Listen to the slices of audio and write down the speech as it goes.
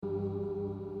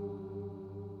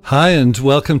Hi, and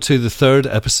welcome to the third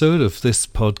episode of This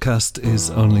Podcast Is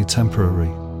Only Temporary.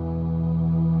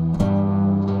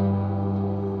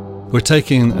 We're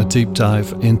taking a deep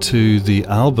dive into the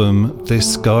album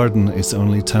This Garden Is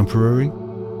Only Temporary,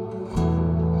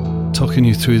 talking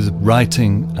you through the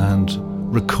writing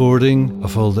and recording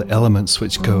of all the elements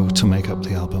which go to make up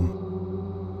the album.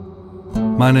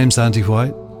 My name's Andy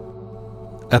White.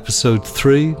 Episode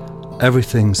 3,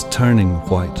 Everything's Turning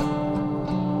White.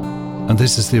 And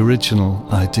this is the original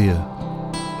idea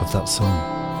of that song.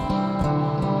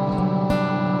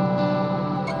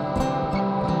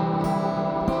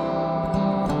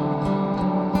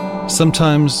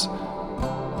 Sometimes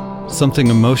something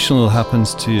emotional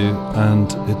happens to you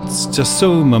and it's just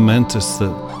so momentous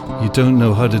that you don't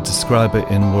know how to describe it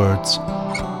in words.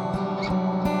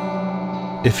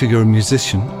 If you're a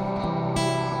musician,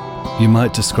 you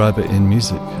might describe it in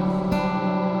music.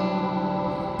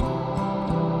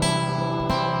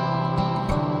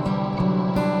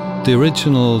 The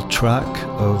original track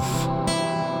of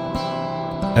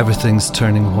Everything's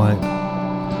Turning White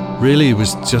really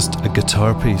was just a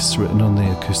guitar piece written on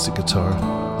the acoustic guitar.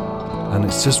 And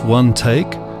it's just one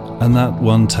take, and that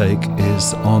one take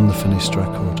is on the finished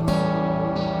record.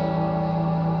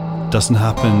 Doesn't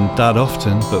happen that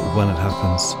often, but when it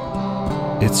happens,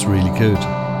 it's really good.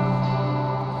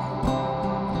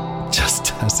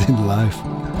 Just as in life.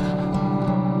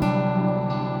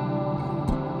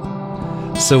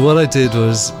 So what I did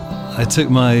was I took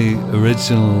my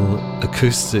original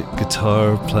acoustic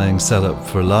guitar playing setup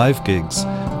for live gigs,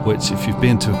 which if you've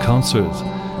been to a concert,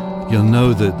 you'll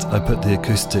know that I put the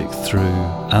acoustic through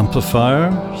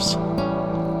amplifiers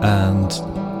and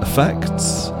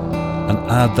effects and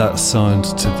add that sound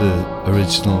to the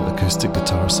original acoustic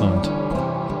guitar sound.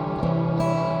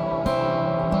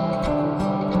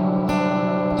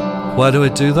 Why do I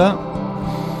do that?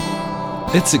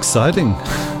 It's exciting.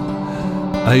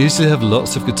 I usually have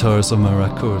lots of guitars on my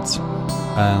records,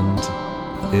 and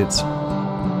it's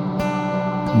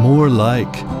more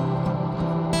like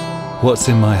what's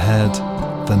in my head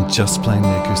than just playing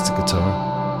the acoustic guitar.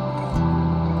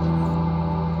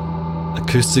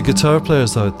 Acoustic guitar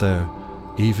players out there,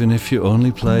 even if you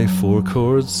only play 4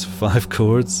 chords, 5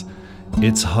 chords,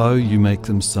 it's how you make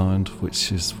them sound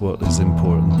which is what is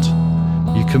important.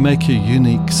 You can make a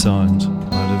unique sound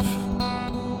out of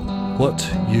what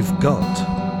you've got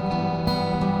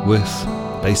with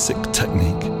basic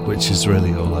technique, which is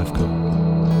really all I've got.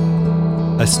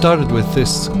 I started with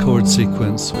this chord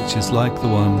sequence, which is like the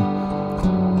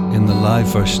one in the live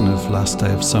version of Last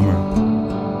Day of Summer.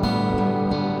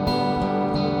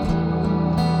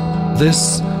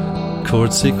 This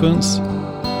chord sequence,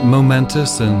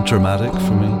 momentous and dramatic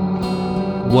for me,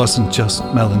 wasn't just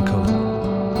melancholy.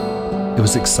 It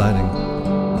was exciting.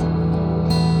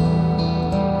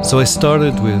 So I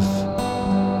started with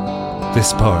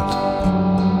this part.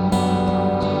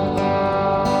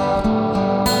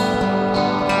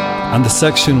 And the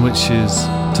section which is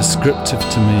descriptive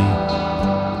to me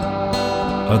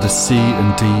are the C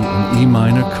and D and E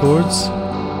minor chords.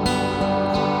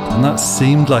 And that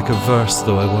seemed like a verse,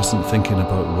 though I wasn't thinking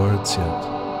about words yet.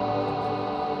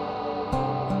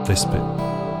 This bit.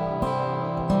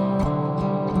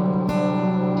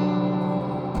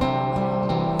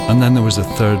 And then there was a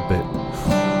third bit.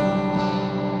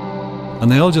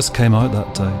 And they all just came out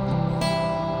that day.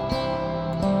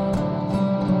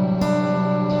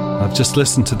 I've just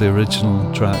listened to the original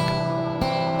track,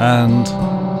 and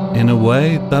in a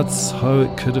way, that's how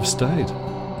it could have stayed.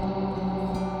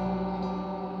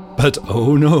 But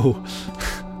oh no,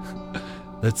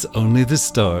 that's only the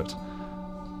start.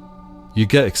 You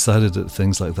get excited at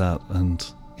things like that, and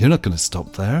you're not going to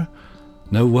stop there.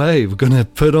 No way, we're going to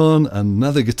put on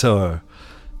another guitar,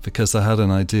 because I had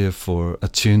an idea for a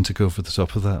tune to go over the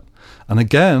top of that. And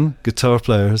again, guitar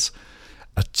players,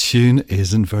 a tune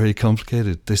isn't very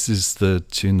complicated. This is the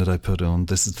tune that I put on.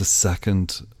 This is the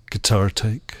second guitar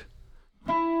take.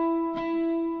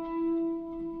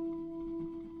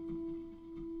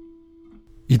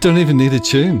 You don't even need a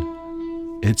tune.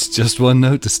 It's just one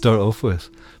note to start off with.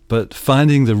 But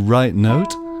finding the right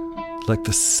note, like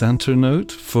the center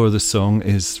note for the song,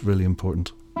 is really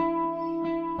important.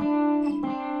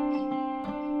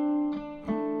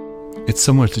 It's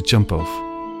somewhere to jump off.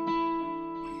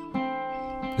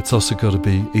 It's also got to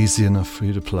be easy enough for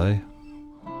you to play.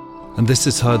 And this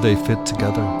is how they fit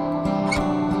together.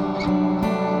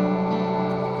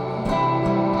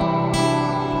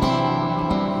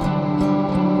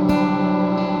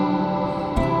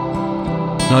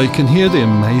 Now you can hear the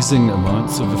amazing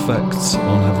amounts of effects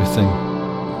on everything.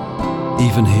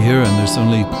 Even here, and there's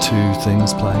only 2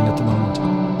 things playing at the moment.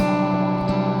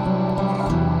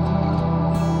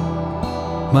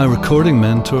 My recording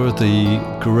mentor, the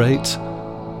great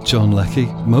John Leckie,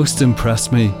 most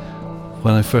impressed me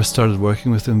when I first started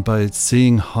working with him by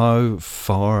seeing how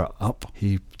far up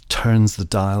he turns the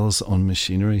dials on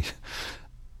machinery.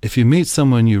 If you meet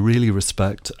someone you really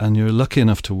respect and you're lucky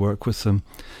enough to work with them,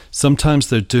 sometimes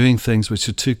they're doing things which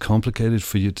are too complicated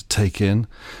for you to take in.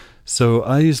 So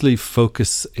I usually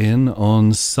focus in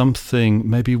on something,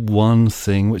 maybe one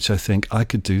thing which I think I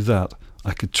could do that.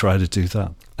 I could try to do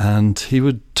that. And he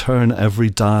would turn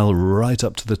every dial right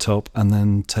up to the top and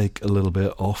then take a little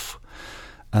bit off.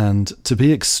 And to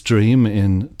be extreme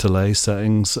in delay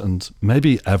settings and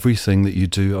maybe everything that you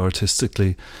do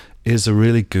artistically is a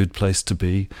really good place to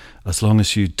be, as long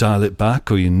as you dial it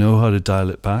back or you know how to dial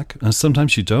it back. And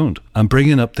sometimes you don't. I'm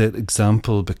bringing up that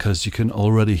example because you can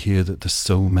already hear that there's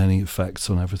so many effects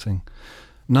on everything.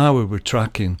 Now we're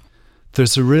tracking.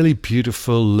 There's a really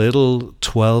beautiful little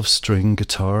 12-string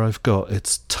guitar I've got.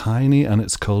 It's tiny and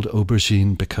it's called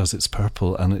Aubergine because it's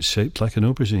purple and it's shaped like an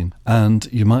aubergine.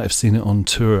 And you might have seen it on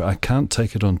tour. I can't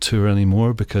take it on tour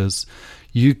anymore because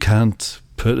you can't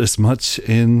put as much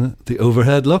in the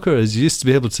overhead locker as you used to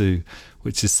be able to,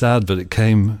 which is sad, but it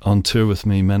came on tour with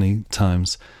me many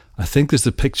times. I think there's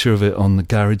a picture of it on the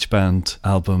GarageBand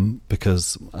album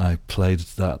because I played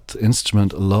that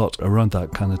instrument a lot around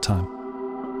that kind of time.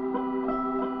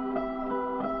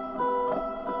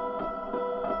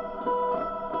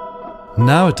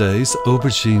 Nowadays,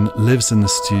 Aubergine lives in the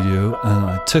studio and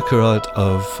I took her out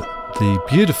of the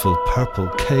beautiful purple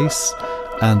case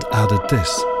and added this.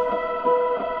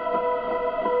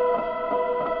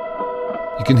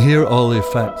 You can hear all the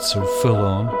effects are full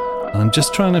on, and I'm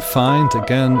just trying to find,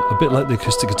 again, a bit like the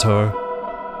acoustic guitar,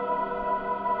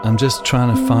 I'm just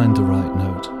trying to find the right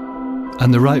note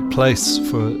and the right place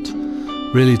for it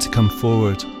really to come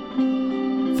forward.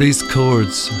 These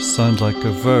chords sound like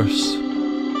a verse.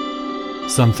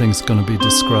 Something's going to be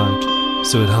described,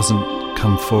 so it hasn't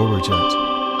come forward yet.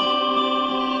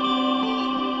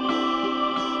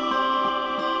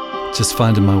 Just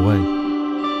finding my way.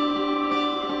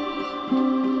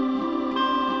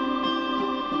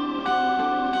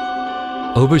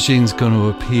 Aubergine's going to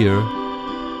appear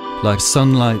like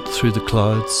sunlight through the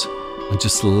clouds and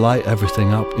just light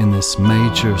everything up in this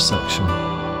major section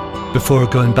before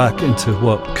going back into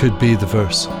what could be the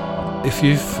verse. If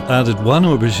you've added one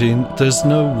aubergine, there's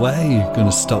no way you're going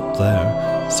to stop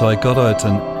there. So I got out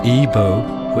an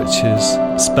E-bow, which is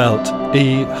spelt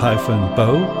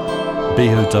E-bow,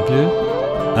 B-O-W,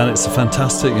 and it's a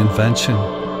fantastic invention,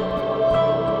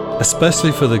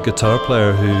 especially for the guitar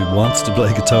player who wants to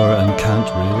play guitar and can't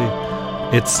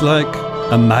really. It's like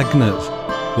a magnet,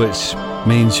 which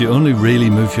means you only really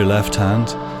move your left hand.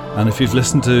 And if you've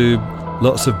listened to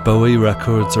lots of Bowie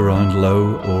records around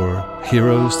Low or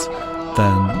Heroes,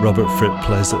 then Robert Fripp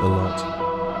plays it a lot.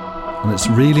 And it's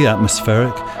really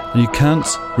atmospheric, and you can't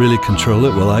really control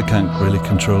it. Well, I can't really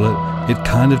control it. It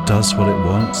kind of does what it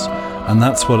wants, and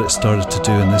that's what it started to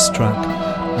do in this track.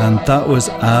 And that was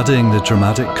adding the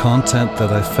dramatic content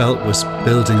that I felt was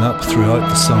building up throughout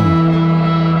the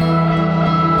song.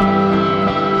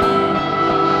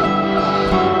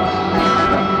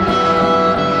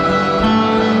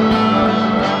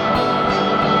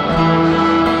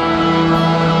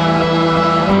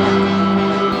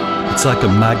 It's like a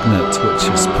magnet which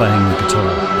is playing the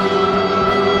guitar.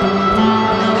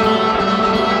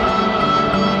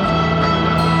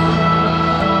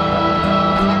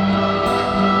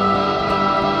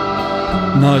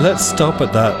 Now let's stop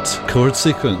at that chord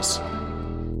sequence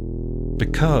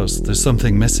because there's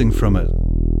something missing from it.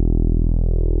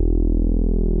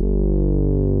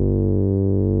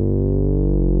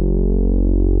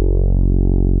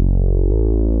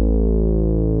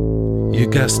 You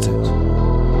guessed it.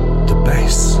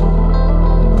 Bass.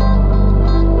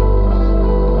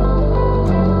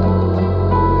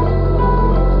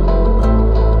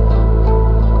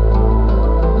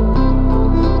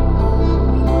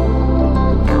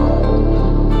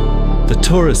 The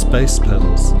Taurus bass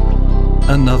pedals,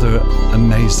 another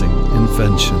amazing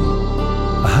invention.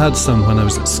 I had some when I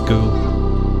was at school,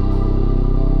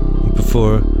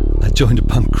 before I joined a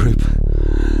punk group,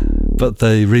 but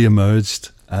they re-emerged.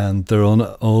 And they're on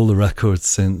all the records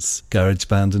since,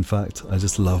 GarageBand in fact. I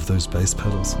just love those bass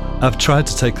pedals. I've tried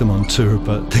to take them on tour,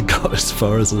 but they got as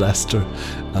far as Leicester,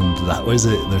 and that was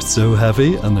it. They're so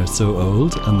heavy and they're so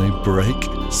old and they break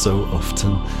so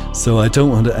often. So I don't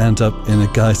want to end up in a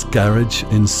guy's garage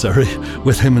in Surrey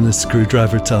with him and a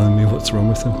screwdriver telling me what's wrong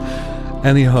with him.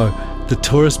 Anyhow, the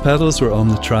Taurus pedals were on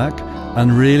the track,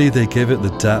 and really they give it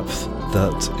the depth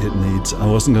that it needs. I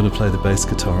wasn't going to play the bass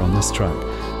guitar on this track.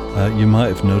 You might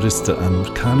have noticed that I'm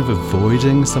kind of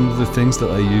avoiding some of the things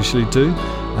that I usually do,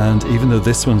 and even though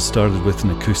this one started with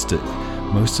an acoustic,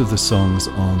 most of the songs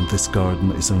on This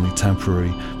Garden Is Only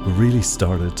Temporary were really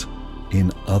started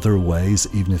in other ways,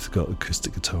 even if they've got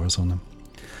acoustic guitars on them.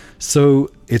 So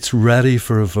it's ready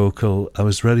for a vocal. I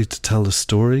was ready to tell the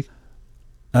story.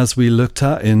 As we looked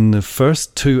at in the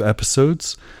first 2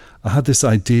 episodes, I had this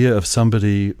idea of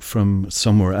somebody from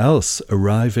somewhere else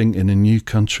arriving in a new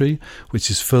country,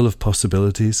 which is full of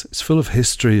possibilities. It's full of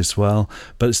history as well,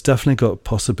 but it's definitely got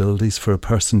possibilities for a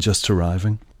person just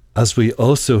arriving. As we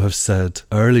also have said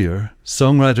earlier,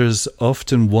 songwriters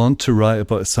often want to write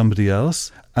about somebody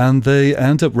else, and they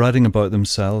end up writing about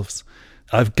themselves.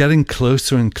 I'm getting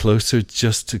closer and closer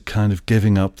just to kind of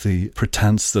giving up the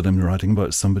pretense that I'm writing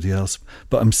about somebody else,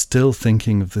 but I'm still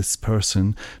thinking of this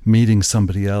person meeting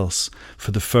somebody else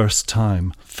for the first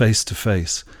time, face to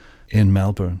face, in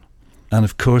Melbourne. And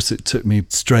of course it took me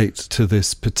straight to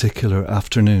this particular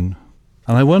afternoon.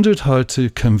 And I wondered how to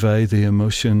convey the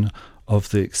emotion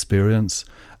of the experience.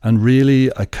 And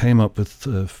really I came up with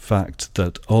the fact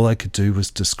that all I could do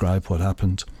was describe what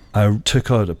happened. I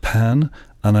took out a pen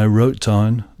and I wrote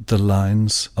down the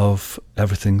lines of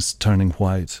Everything's Turning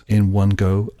White in one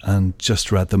go and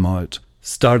just read them out,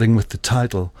 starting with the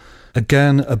title.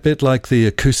 Again, a bit like the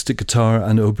acoustic guitar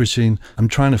and aubergine, I'm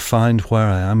trying to find where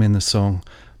I am in the song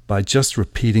by just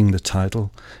repeating the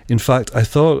title. In fact, I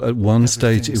thought at one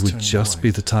stage it would just be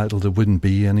the title, there wouldn't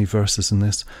be any verses in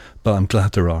this, but I'm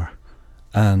glad there are.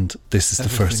 And this is the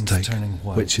first take,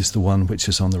 which is the one which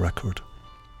is on the record.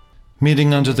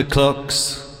 Meeting under the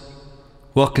clocks,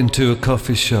 walk into a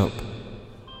coffee shop.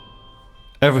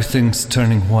 Everything's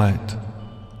turning white.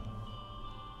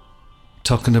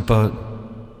 Talking about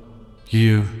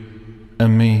you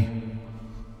and me.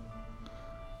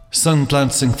 Sun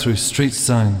glancing through street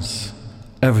signs.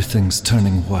 Everything's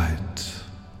turning white.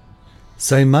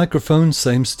 Same microphone,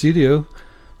 same studio.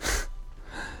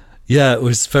 Yeah, it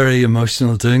was very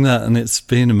emotional doing that, and it's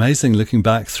been amazing looking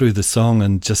back through the song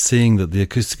and just seeing that the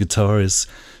acoustic guitar is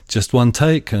just one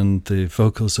take and the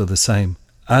vocals are the same.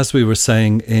 As we were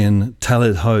saying in Tell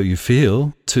It How You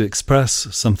Feel, to express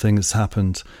something that's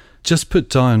happened, just put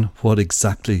down what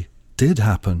exactly did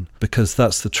happen, because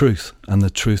that's the truth, and the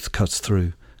truth cuts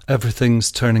through.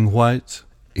 Everything's turning white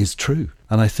is true,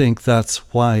 and I think that's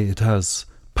why it has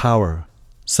power.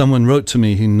 Someone wrote to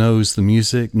me who knows the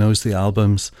music, knows the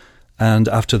albums, and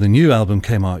after the new album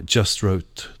came out, just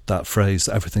wrote that phrase,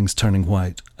 everything's turning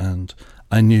white, and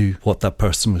I knew what that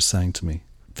person was saying to me.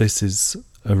 This is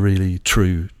a really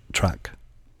true track.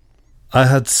 I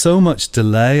had so much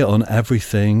delay on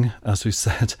everything, as we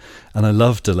said, and I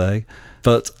love delay,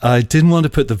 but I didn't want to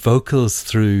put the vocals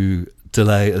through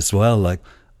delay as well. Like,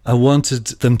 I wanted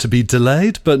them to be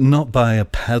delayed, but not by a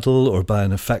pedal or by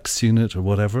an effects unit or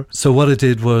whatever. So what I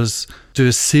did was do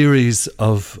a series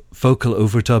of vocal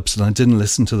overdubs, and I didn't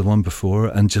listen to the one before,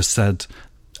 and just said,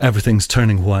 everything's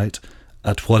turning white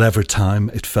at whatever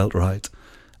time it felt right.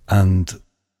 And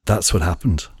that's what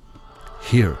happened.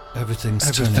 Here. Everything's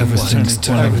turning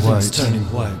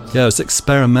white. Yeah, it was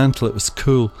experimental, it was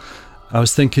cool. I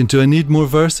was thinking, do I need more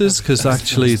verses? Because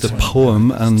actually the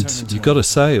poem, and you got to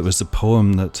say it was the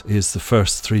poem that is the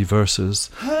first 3 verses.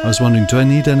 I was wondering, do I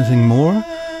need anything more?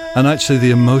 And actually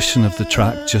the emotion of the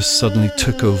track just suddenly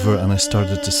took over and I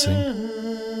started to sing.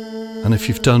 And if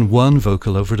you've done 1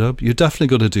 vocal overdub, you're definitely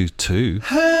got to do 2.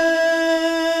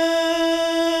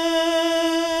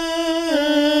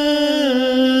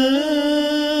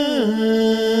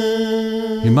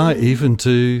 You might even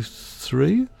do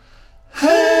 3.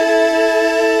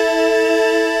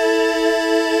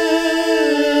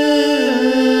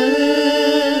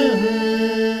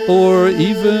 Or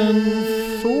even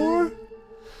 4?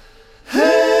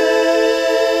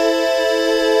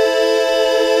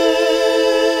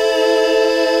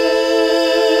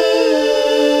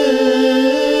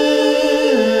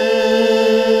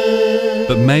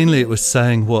 But mainly it was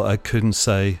saying what I couldn't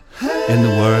say in the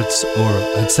words,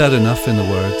 or I'd said enough in the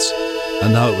words,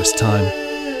 and now it was time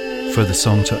for the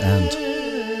song to end.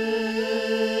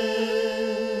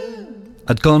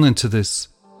 I'd gone into this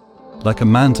like a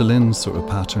mandolin sort of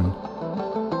pattern.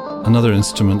 Another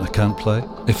instrument I can't play,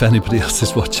 if anybody else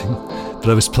is watching, but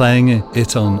I was playing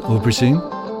it on aubergine.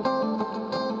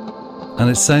 And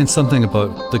it's saying something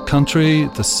about the country,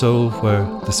 the soul where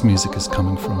this music is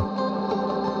coming from.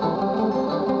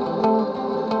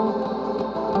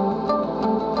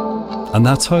 And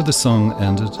that's how the song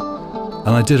ended.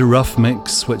 And I did a rough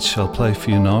mix, which I'll play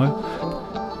for you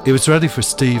now. It was ready for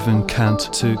Steve and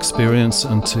Kent to experience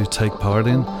and to take part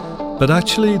in. But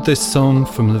actually this song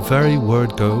from the very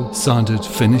word go sounded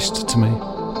finished to me.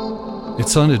 It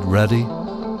sounded ready,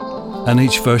 and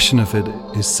each version of it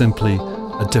is simply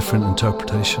a different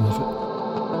interpretation of it.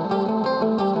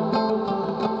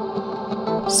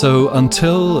 So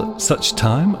until such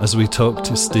time as we talked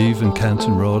to Steve and Kent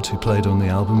and Rod, who played on the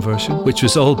album version, which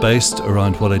was all based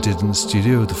around what I did in the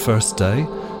studio the first day,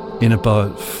 in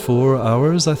about 4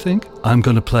 hours, I think, I'm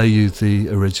going to play you the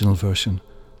original version.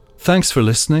 Thanks for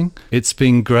listening. It's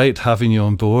been great having you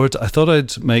on board. I thought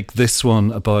I'd make this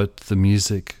one about the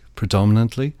music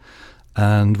predominantly,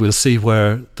 and we'll see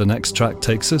where the next track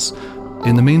takes us.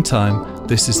 In the meantime,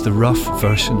 this is the rough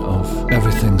version of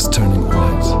Everything's Turning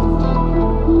White.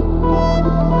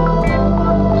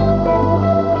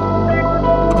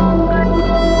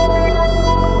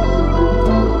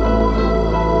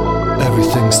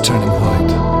 Everything's turning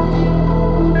white.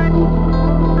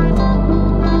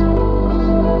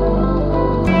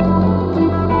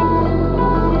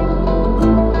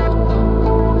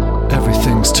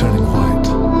 Everything's turning white.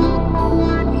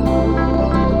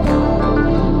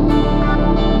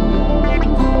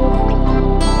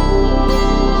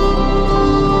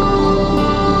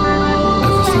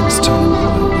 Everything's turning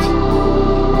white.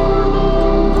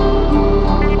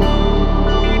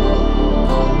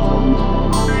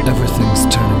 Everything's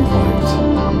turning white.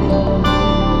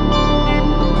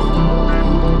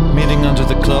 Meeting under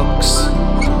the clocks,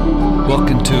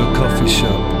 walking to a coffee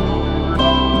shop.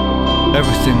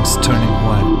 Everything's turning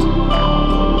white.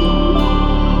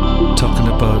 Talking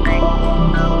about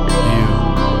you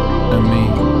and me.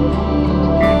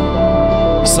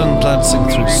 Sun glancing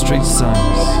through street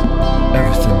signs.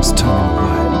 Everything's turning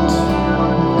white.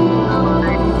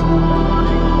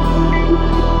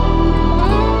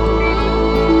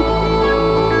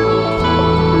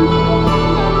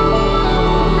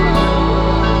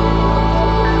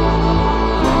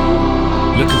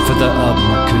 Looking for that album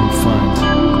I couldn't find.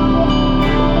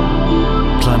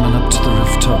 Climbing up to the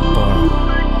rooftop bar.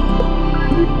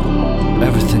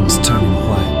 Everything's turning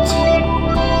white.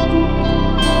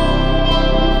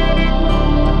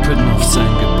 Putting off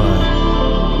saying goodbye.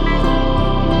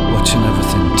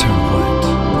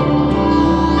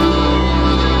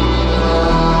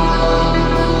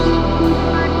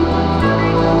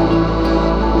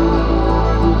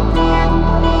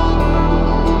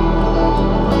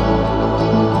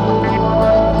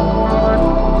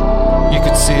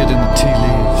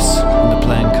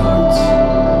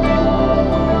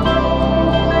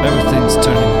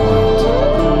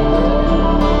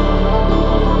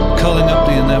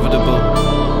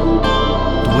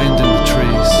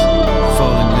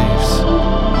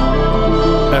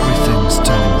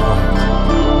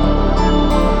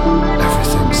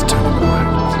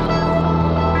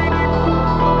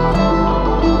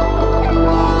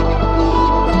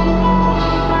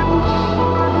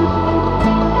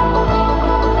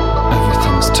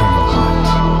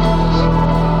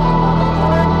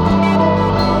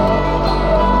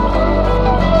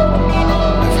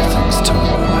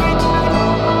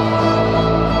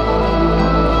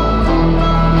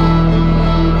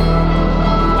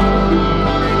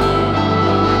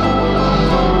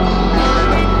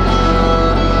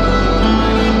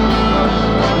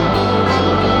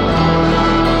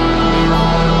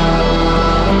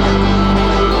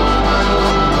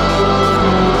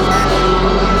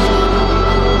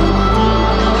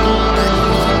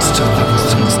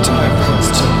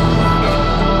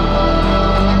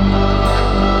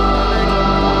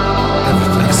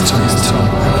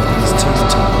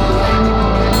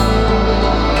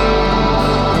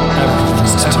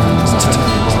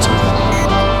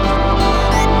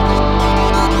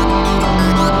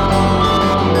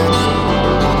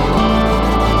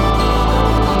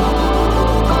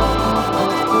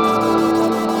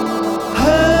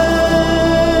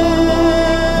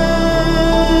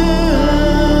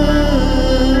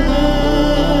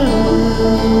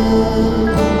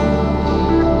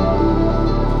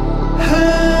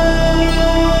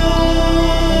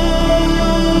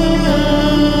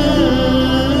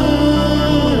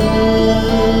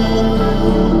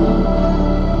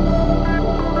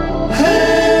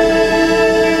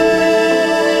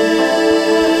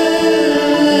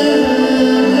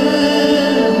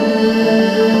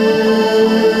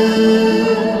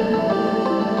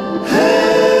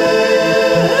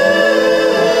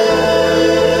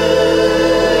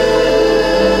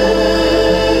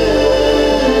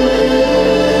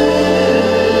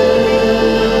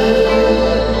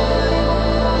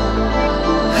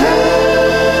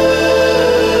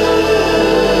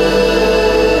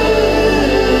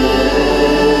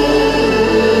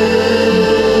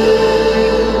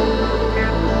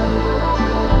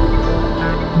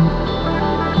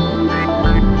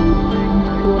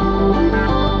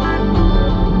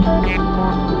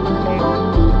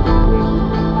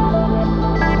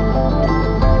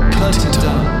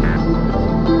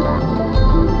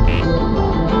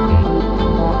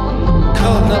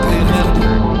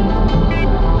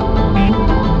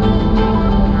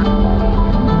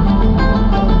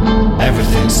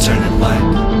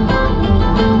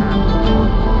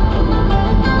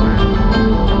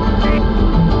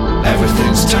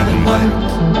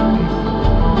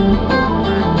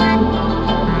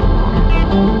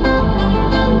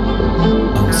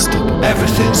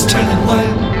 Everything's turning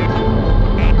white.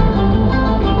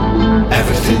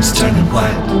 Everything's turning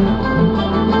white.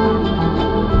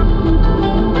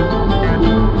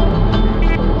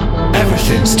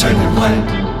 Everything's turning white.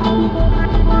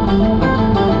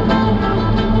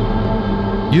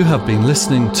 You have been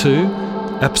listening to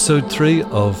episode 3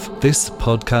 of This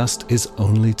Podcast is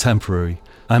Only Temporary.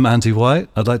 I'm Andy White.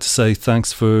 I'd like to say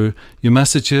thanks for your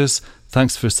messages.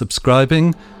 Thanks for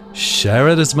subscribing. Share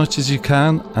it as much as you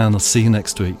can, and I'll see you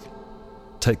next week.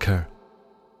 Take care.